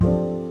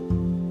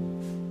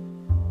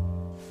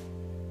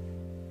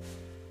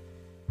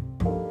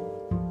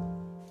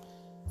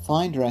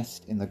Find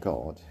rest in the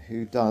God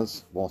who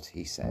does what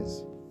he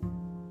says.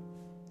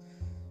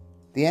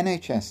 The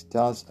NHS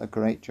does a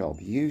great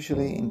job,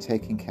 usually in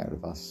taking care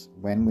of us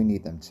when we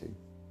need them to,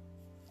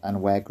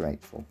 and we're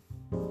grateful.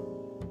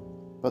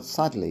 But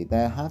sadly,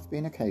 there have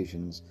been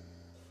occasions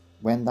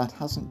when that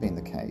hasn't been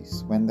the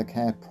case, when the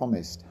care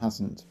promised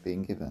hasn't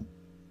been given.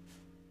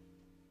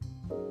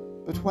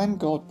 But when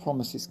God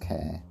promises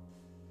care,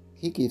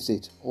 he gives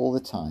it all the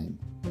time,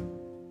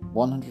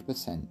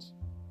 100%.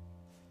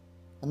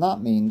 And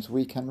that means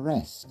we can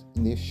rest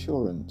in the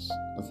assurance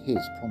of his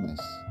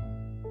promise.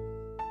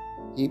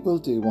 He will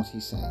do what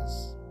he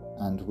says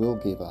and will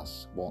give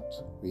us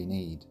what we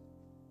need.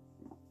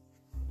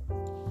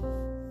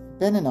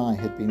 Ben and I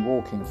had been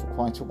walking for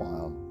quite a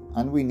while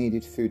and we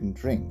needed food and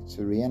drink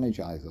to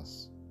re-energise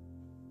us.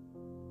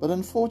 But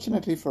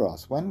unfortunately for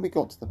us, when we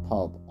got to the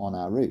pub on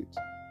our route,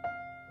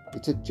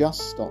 it had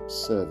just stopped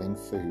serving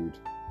food,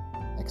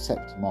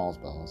 except Mars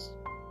bars.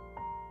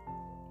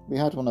 We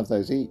had one of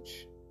those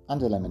each,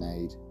 and a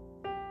lemonade,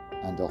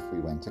 and off we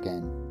went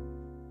again.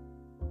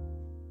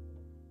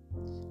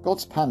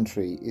 God's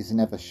pantry is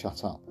never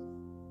shut up.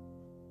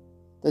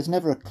 There's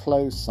never a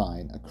close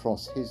sign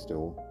across his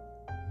door.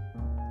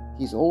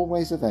 He's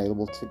always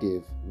available to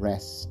give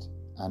rest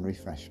and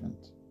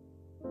refreshment.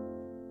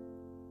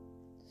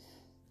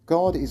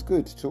 God is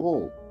good to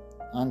all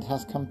and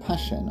has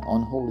compassion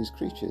on all his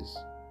creatures.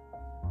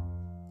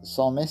 The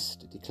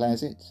psalmist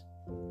declares it,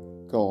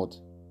 God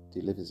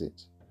delivers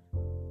it.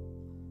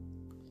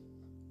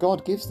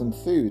 God gives them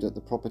food at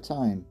the proper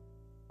time.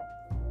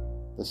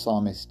 The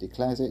psalmist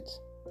declares it,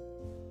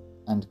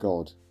 and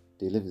God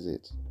delivers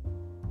it.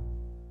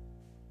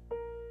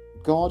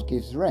 God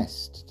gives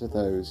rest to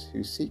those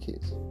who seek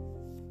it.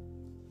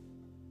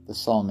 The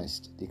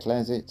psalmist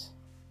declares it,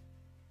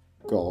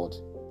 God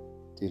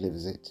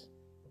delivers it.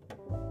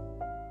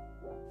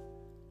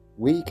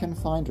 We can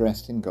find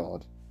rest in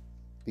God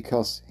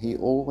because he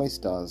always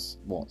does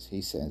what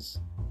he says.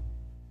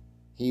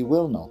 He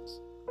will not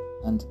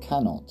and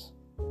cannot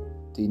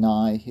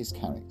deny his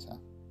character.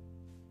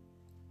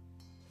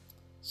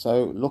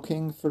 So,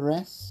 looking for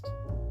rest?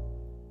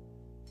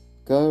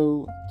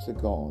 Go to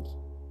God.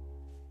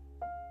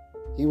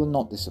 He will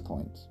not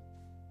disappoint,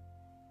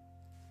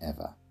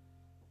 ever.